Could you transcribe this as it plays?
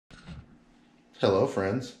Hello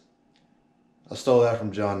friends. I stole that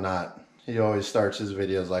from John Knott. He always starts his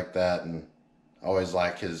videos like that, and I always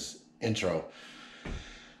like his intro.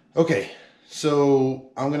 Okay, so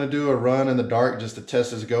I'm gonna do a run in the dark just to test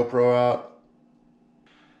this GoPro out.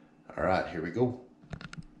 All right, here we go.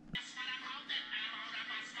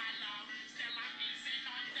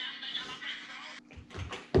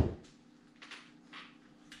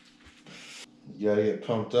 You gotta get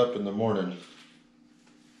pumped up in the morning.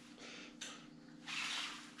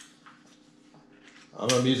 I'm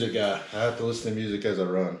a music guy. I have to listen to music as I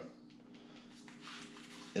run.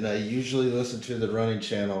 And I usually listen to the running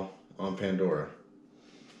channel on Pandora.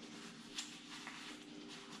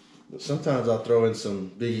 But sometimes I'll throw in some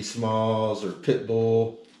Biggie Smalls or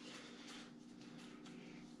Pitbull.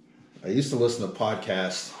 I used to listen to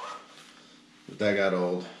podcasts, but that got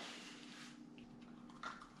old.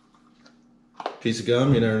 Piece of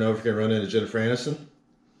gum, you never know if you're gonna run into Jennifer Aniston.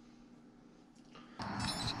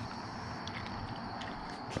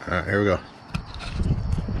 Alright, here we go.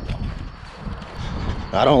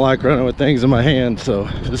 I don't like running with things in my hand, so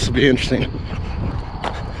this will be interesting.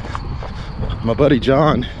 My buddy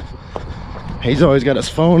John, he's always got his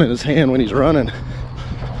phone in his hand when he's running.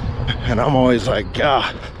 And I'm always like,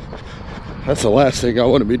 God, that's the last thing I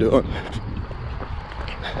want to be doing.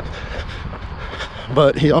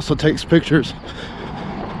 But he also takes pictures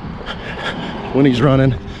when he's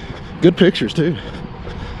running. Good pictures too.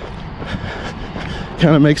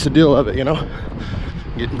 Kind of makes a deal of it, you know.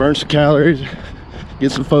 Burn some calories,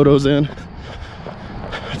 get some photos in.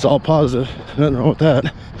 It's all positive, nothing wrong with that.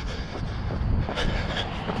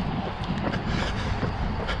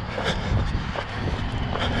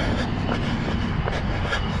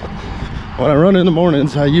 When I run in the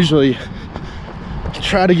mornings, I usually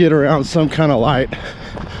try to get around some kind of light,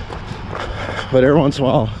 but every once in a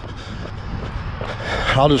while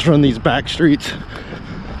I'll just run these back streets,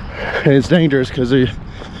 and it's dangerous because you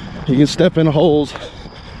can step in holes,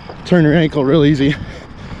 turn your ankle real easy.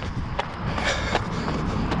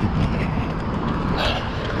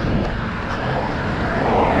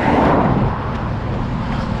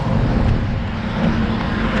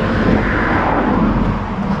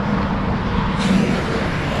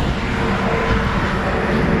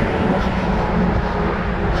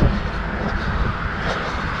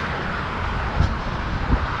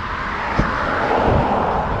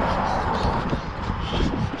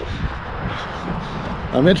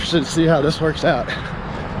 I'm interested to see how this works out.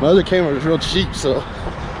 My other camera was real cheap, so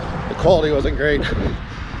the quality wasn't great.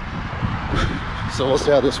 So we'll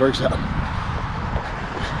see how this works out.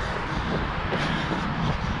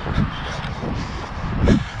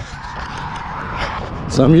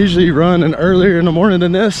 So I'm usually running earlier in the morning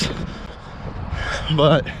than this,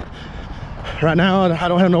 but right now I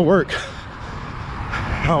don't have no work.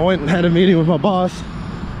 I went and had a meeting with my boss,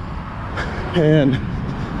 and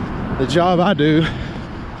the job I do,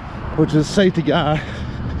 which is safety guy,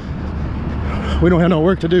 we don't have no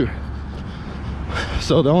work to do.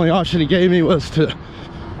 So the only option he gave me was to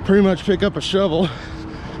pretty much pick up a shovel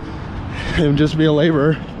and just be a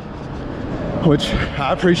laborer, which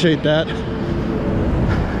I appreciate that.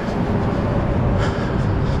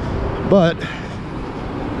 But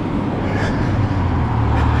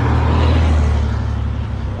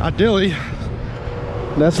ideally,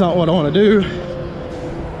 that's not what I want to do.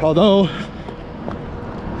 Although,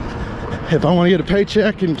 if I want to get a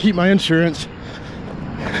paycheck and keep my insurance,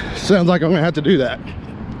 sounds like I'm gonna have to do that.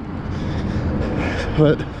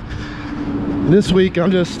 But this week I'm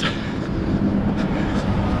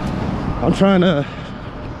trying to,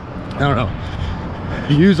 I don't know,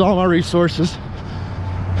 use all my resources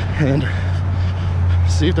and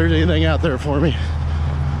see if there's anything out there for me.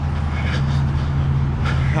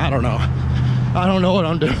 I don't know. I don't know what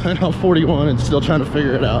I'm doing. I'm 41 and still trying to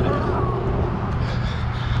figure it out.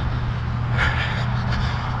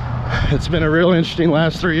 It's been a real interesting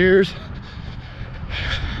last 3 years.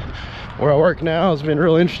 Where I work now has been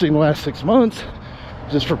real interesting the last 6 months,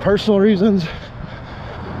 just for personal reasons.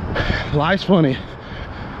 Life's funny.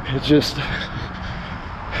 It's just,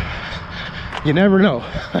 you never know.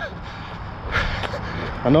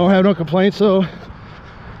 I don't have no complaints though.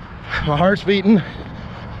 My heart's beating.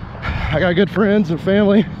 I got good friends and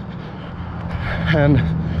family, and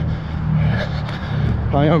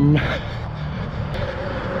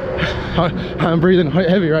I'm breathing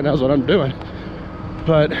heavy right now is what I'm doing.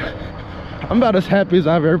 But I'm about as happy as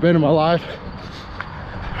I've ever been in my life.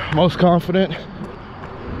 Most confident.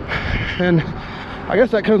 And I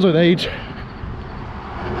guess that comes with age.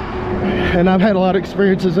 And I've had a lot of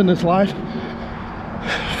experiences in this life.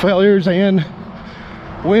 Failures and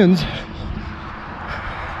wins.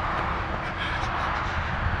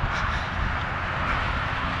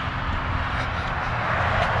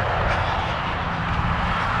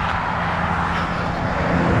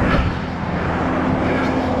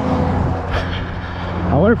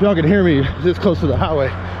 wonder if y'all can hear me this close to the highway.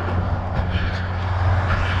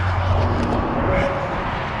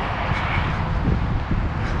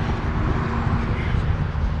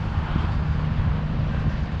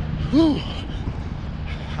 Whew.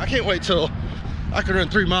 I can't wait till I can run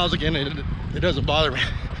 3 miles again and it doesn't bother me.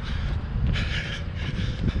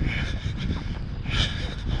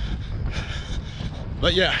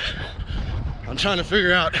 But yeah, I'm trying to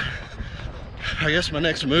figure out, I guess, my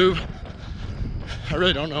next move. I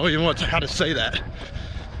really don't know even how to say that.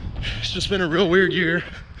 It's just been a real weird year.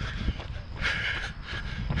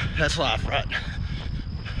 That's life, right?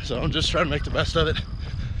 So I'm just trying to make the best of it.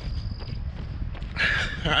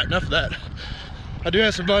 All right, enough of that. I do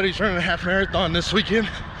have some buddies running a half marathon this weekend,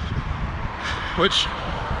 which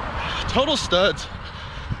total studs.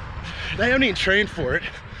 They haven't even trained for it.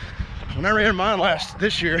 When I ran mine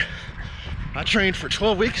this year, I trained for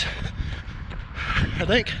 12 weeks, I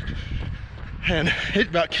think, and it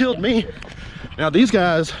about killed me. Now these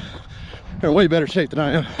guys are in way better shape than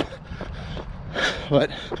I am,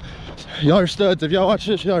 but y'all are studs. If y'all watch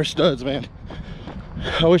this, y'all are studs, man.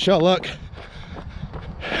 I wish y'all luck.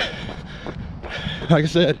 Like I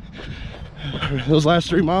said, those last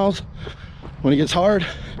 3 miles, when it gets hard,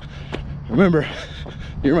 remember,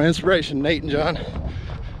 you're my inspiration, Nate and John.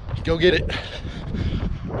 Go get it.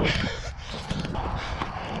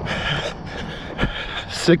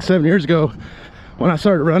 6, 7 years ago when I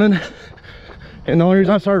started running, and the only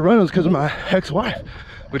reason I started running was because of my ex-wife,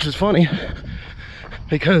 which is funny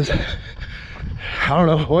because I don't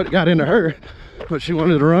know what got into her, but she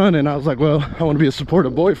wanted to run, and I was like, well, I want to be a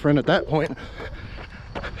supportive boyfriend at that point.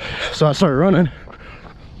 So I started running.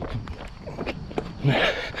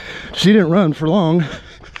 She didn't run for long,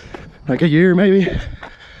 like a year maybe,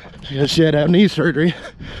 because she had to have knee surgery.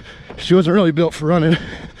 She wasn't really built for running.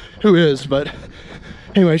 Who is? But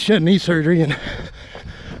anyway, she had knee surgery, and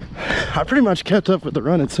I pretty much kept up with the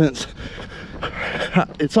running since.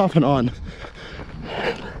 It's off and on.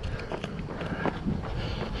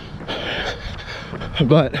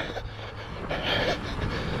 But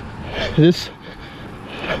this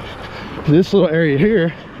little area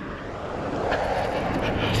here,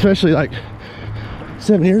 especially like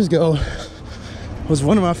 7 years ago, was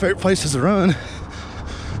one of my favorite places to run,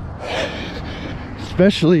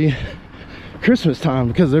 especially Christmas time,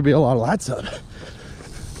 because there'd be a lot of lights up.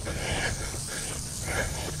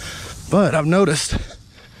 But I've noticed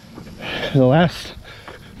in the last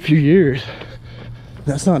few years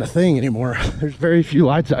that's not a thing anymore. There's very few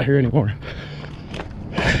lights out here anymore,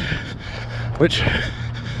 which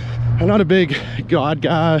I'm not a big God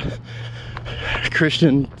guy,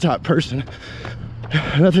 Christian type person.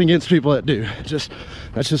 Nothing against people that do.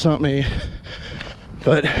 That's just not me.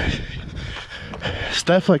 But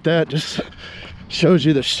stuff like that just shows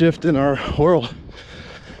you the shift in our world,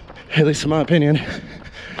 at least in my opinion.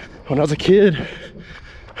 When I was a kid,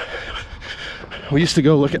 we used to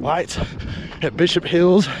go look at lights at Bishop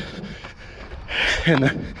Hills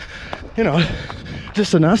and you know,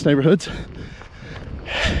 just the nice neighborhoods,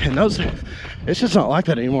 and those, it's just not like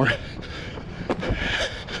that anymore.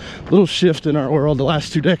 Little shift in our world the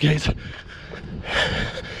last 2 decades.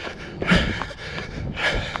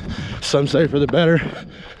 Some say for the better.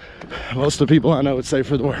 Most of the people I know would say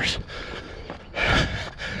for the worse.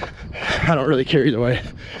 I don't really care either way.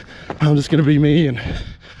 I'm just gonna be me, and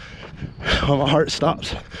when my heart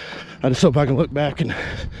stops, I just hope I can look back and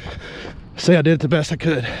say I did the best I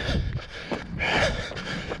could,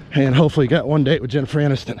 and hopefully got one date with Jennifer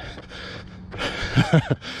Aniston.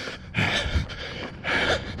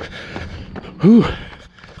 Whew.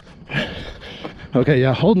 Okay,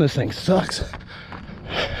 yeah, holding this thing sucks.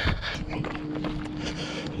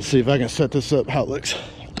 Let's see if I can set this up how it looks.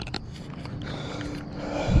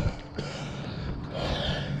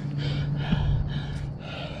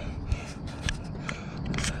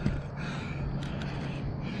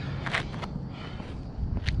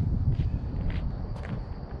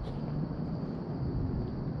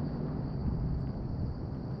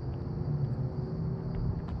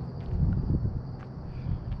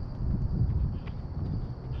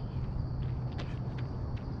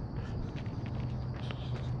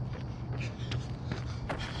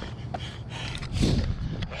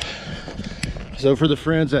 So for the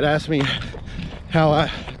friends that ask me how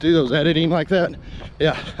I do those editing like that,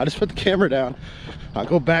 yeah, I just put the camera down. I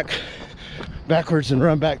go backwards and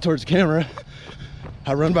run back towards the camera.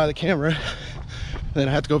 I run by the camera, then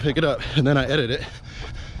I have to go pick it up, and then I edit it.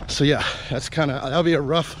 So yeah, that's that'll be a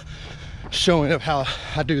rough showing of how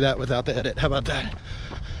I do that without the edit. How about that?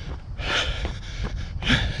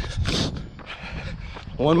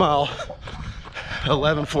 1 mile,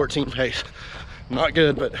 11:14 pace. Not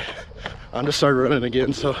good, but I'm just started running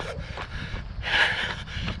again, so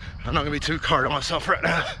I'm not gonna be too hard on myself right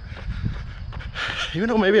now. Even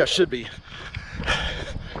though maybe I should be.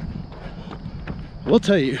 We'll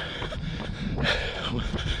tell you,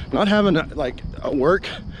 not having like a work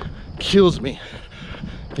kills me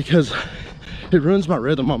because it ruins my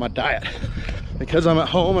rhythm on my diet. Because I'm at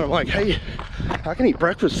home and I'm like, hey, I can eat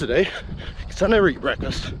breakfast today because I never eat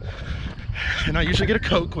breakfast. And I usually get a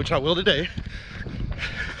Coke, which I will today.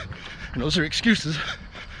 And those are excuses,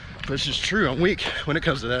 but it's just true. I'm weak when it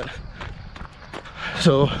comes to that.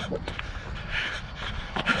 So,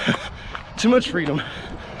 too much freedom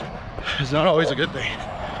is not always a good thing,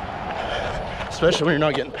 especially when you're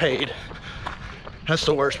not getting paid. That's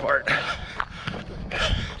the worst part.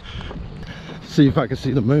 See if I can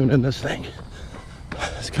see the moon in this thing.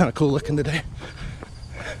 It's kind of cool looking today.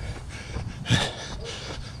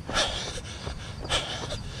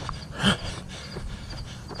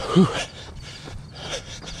 Whew.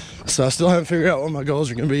 So I still haven't figured out what my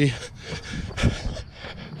goals are going to be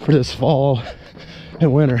for this fall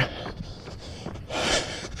and winter.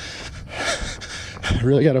 I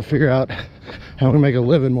really got to figure out how to make a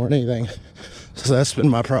living more than anything. So that's been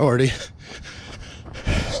my priority.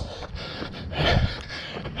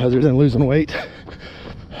 Other than losing weight,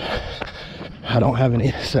 I don't have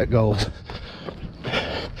any set goals.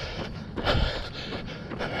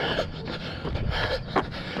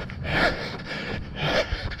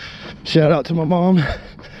 Shout out to my mom.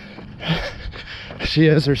 She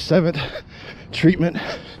has her 7th treatment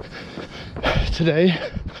today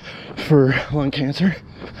for lung cancer.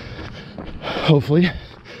 Hopefully,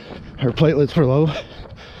 her platelets were low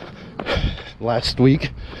last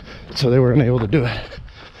week, so they weren't able to do it.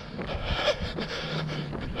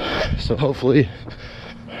 So hopefully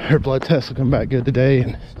her blood test will come back good today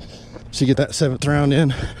and she get that 7th round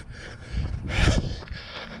in.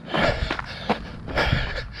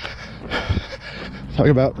 Talk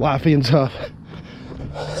about life being tough.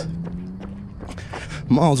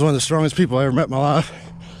 Mom's one of the strongest people I ever met in my life.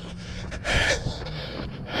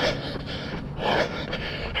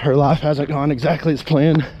 Her life hasn't gone exactly as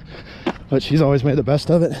planned, but she's always made the best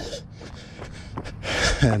of it.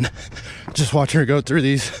 And just watching her go through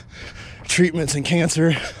these treatments and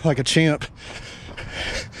cancer like a champ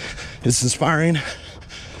is inspiring.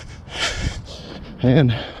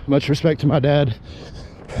 And much respect to my dad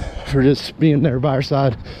for just being there by her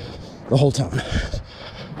side the whole time.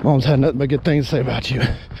 Mom's had nothing but good things to say about you.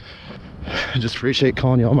 I just appreciate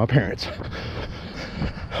calling y'all my parents.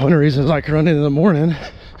 One of the reasons I can run in the morning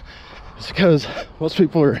is because most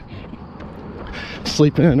people are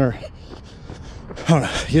sleeping or I don't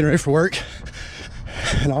know, getting ready for work.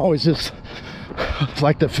 And I always just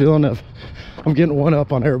like the feeling of I'm getting one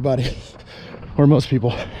up on everybody, or most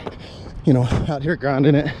people, you know, out here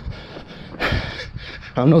grinding it.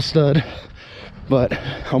 I'm no stud, but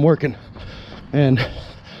I'm working, and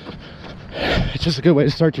it's just a good way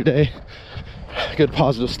to start your day. A good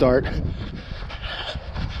positive start.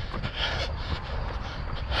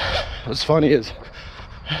 What's funny is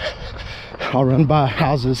I'll run by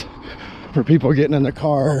houses where people are getting in their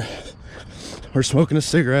car or smoking a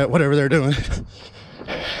cigarette, whatever they're doing,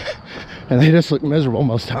 and they just look miserable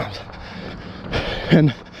most times.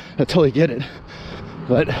 And I totally get it,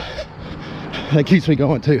 but that keeps me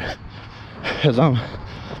going too, because I'm,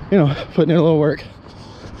 you know, putting in a little work.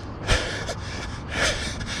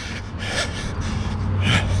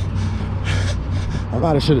 I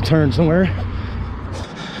might have should have turned somewhere.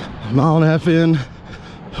 A mile and a half in,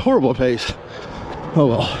 horrible pace. Oh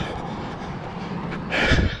well.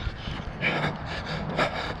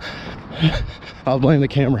 I'll blame the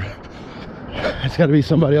camera. It's got to be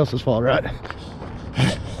somebody else's fault, right?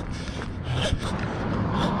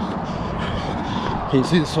 Can you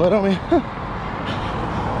see the sweat on me?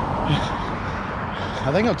 I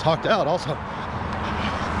think I'm talked out also. I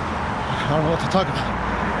don't know what to talk about.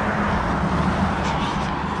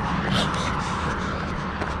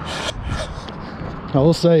 I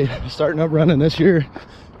will say, starting up running this year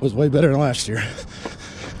was way better than last year.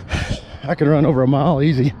 I could run over a mile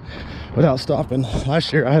easy without stopping.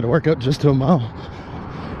 Last year I had to work up just to a mile.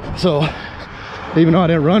 So even though I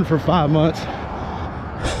didn't run for 5 months,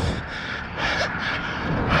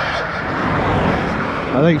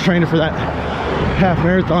 I think training for that half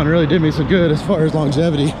marathon really did me some good as far as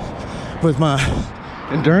longevity with my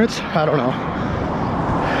endurance. I don't know.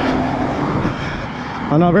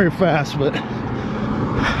 I'm not very fast, but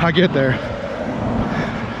I get there.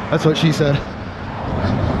 That's what she said.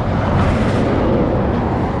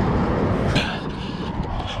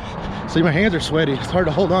 See, my hands are sweaty. It's hard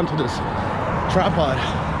to hold on to this tripod.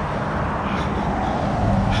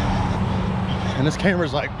 And this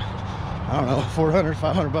camera's like, I don't know, 400,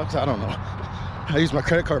 500 bucks, I don't know. I use my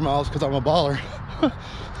credit card miles because I'm a baller.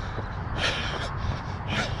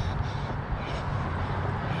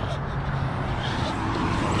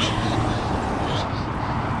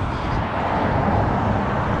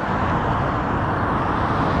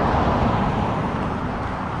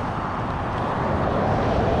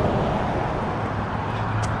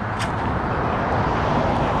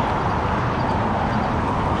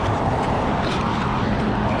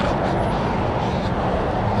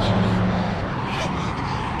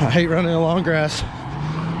 I hate running along grass,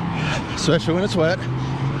 especially when it's wet. All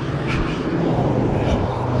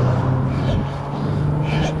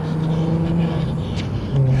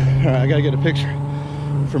right, I gotta get a picture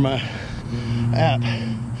for my app,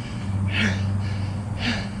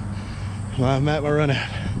 my map, my run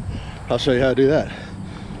app. I'll show you how to do that.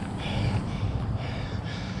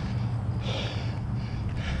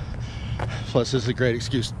 Plus, this is a great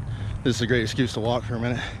excuse. This is a great excuse to walk for a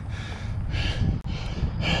minute.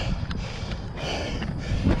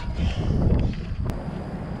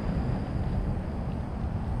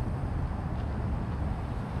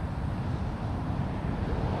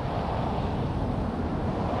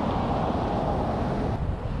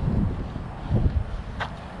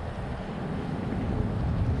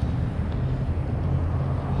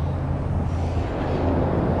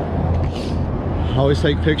 I always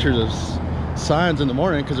take pictures of signs in the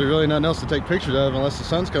morning because there's really nothing else to take pictures of unless the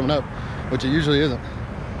sun's coming up, which it usually isn't.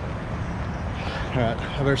 All right,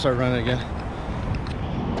 I better start running again.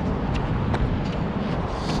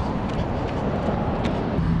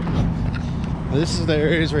 This is the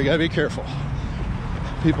areas where you gotta be careful.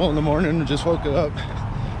 People in the morning just woke up.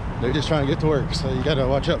 They're just trying to get to work, so you gotta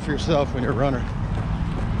watch out for yourself when you're a runner.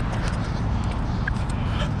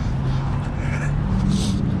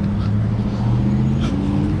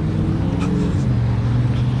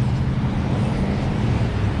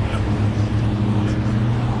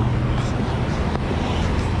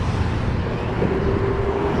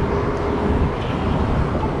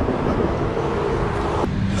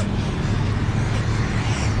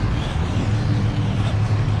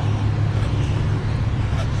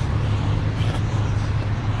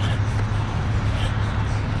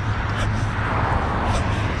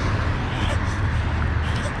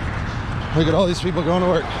 Look at all these people going to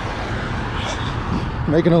work,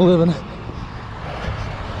 making a living.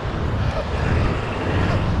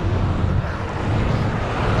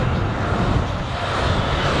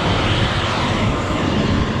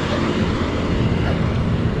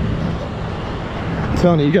 I'm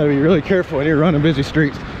telling you, you gotta be really careful when you're running busy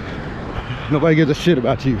streets. Nobody gives a shit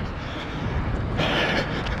about you.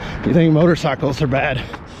 You think motorcycles are bad?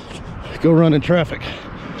 Go run in traffic.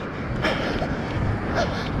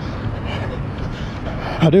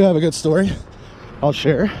 I do have a good story I'll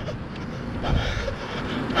share.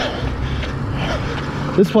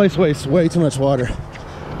 This place wastes way too much water.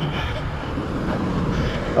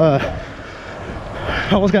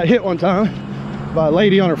 I almost got hit one time by a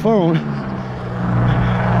lady on her phone,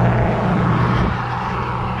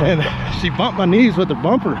 and she bumped my knees with the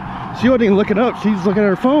bumper. She wasn't even looking up, she's looking at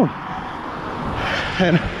her phone.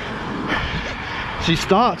 And she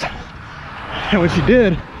stopped, and when she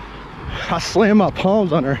did, I slammed my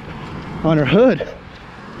palms on her hood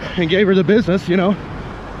and gave her the business, you know.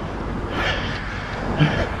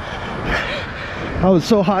 I was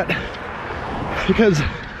so hot because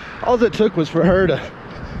all it took was for her to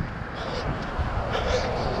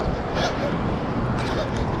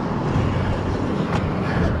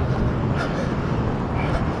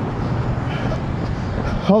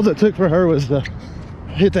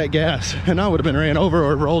hit that gas, and I would have been ran over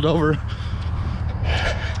or rolled over.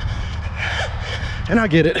 And I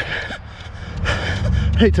get it.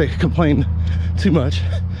 I hate to complain too much.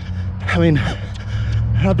 I mean,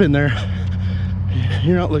 I've been there.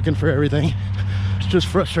 You're not looking for everything. It's just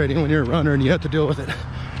frustrating when you're a runner and you have to deal with it,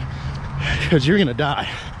 because you're gonna die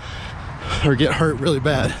or get hurt really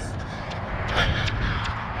bad.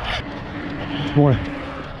 More.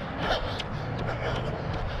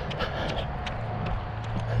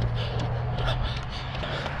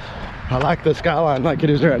 I like the skyline like it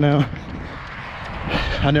is right now.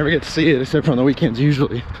 I never get to see it except for on the weekends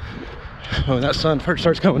usually. When that sun first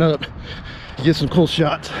starts coming up, you get some cool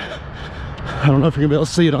shots. I don't know if you're gonna be able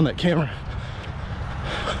to see it on that camera,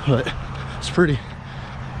 but it's pretty.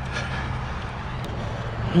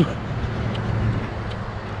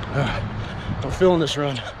 I'm feeling this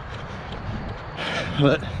run,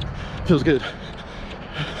 but it feels good.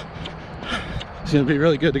 It's gonna be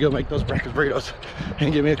really good to go make those breakfast burritos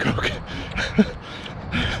and give me a Coke.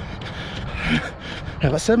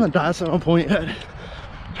 Have I set my diets on point yet?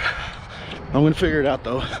 I'm gonna figure it out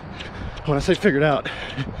though. When I say figure it out,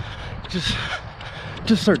 just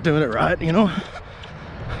start doing it right, you know?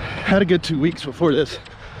 Had a good 2 weeks before this.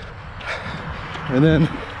 And then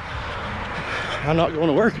I'm not going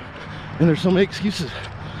to work. And there's so many excuses.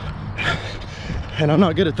 And I'm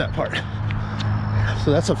not good at that part.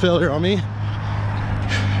 So that's a failure on me.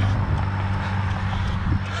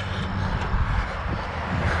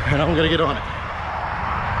 And I'm gonna get on it.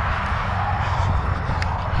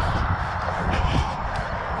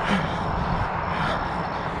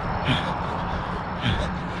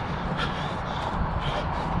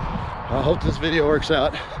 I hope this video works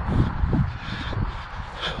out.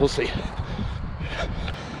 We'll see.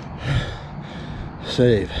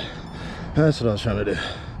 Save. That's what I was trying to do.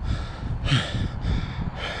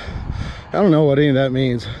 I don't know what any of that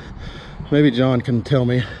means. Maybe John can tell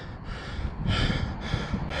me.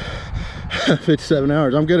 57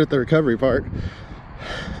 hours. I'm good at the recovery part.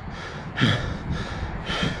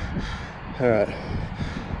 All right.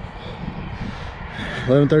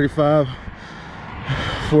 11:35.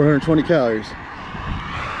 420 calories.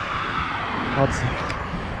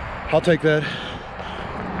 I'll take that.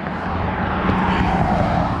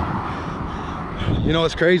 You know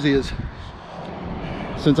what's crazy is,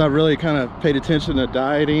 since I've really kind of paid attention to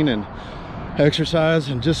dieting and exercise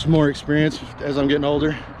and just more experience as I'm getting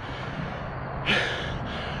older,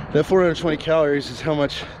 that 420 calories is how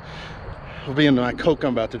much will be in my Coke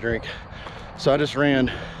I'm about to drink. So I just ran,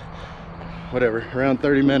 whatever, around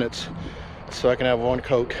 30 minutes so I can have one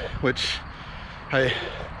Coke, which, hey,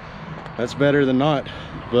 that's better than not,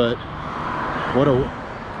 but what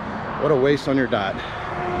a waste on your diet.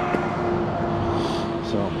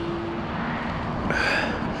 So,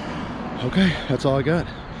 okay, that's all I got.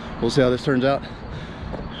 We'll see how this turns out.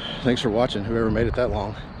 Thanks for watching, whoever made it that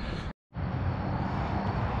long.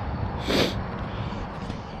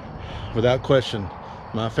 Without question,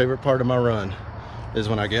 my favorite part of my run is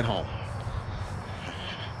when I get home.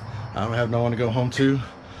 I don't have no one to go home to,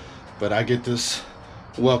 but I get this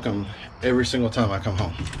welcome every single time I come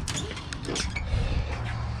home.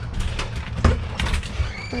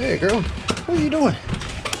 Hey girl, what are you doing?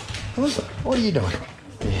 What are you doing?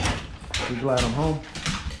 Yeah. You glad I'm home?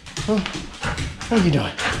 Huh? What are you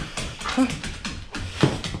doing? Huh?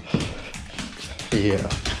 Yeah.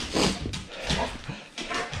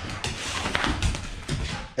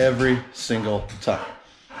 Every single time.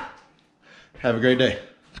 Have a great day.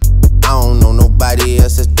 I don't know nobody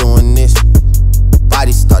else that's doing this.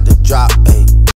 Bodies start to drop, ayy.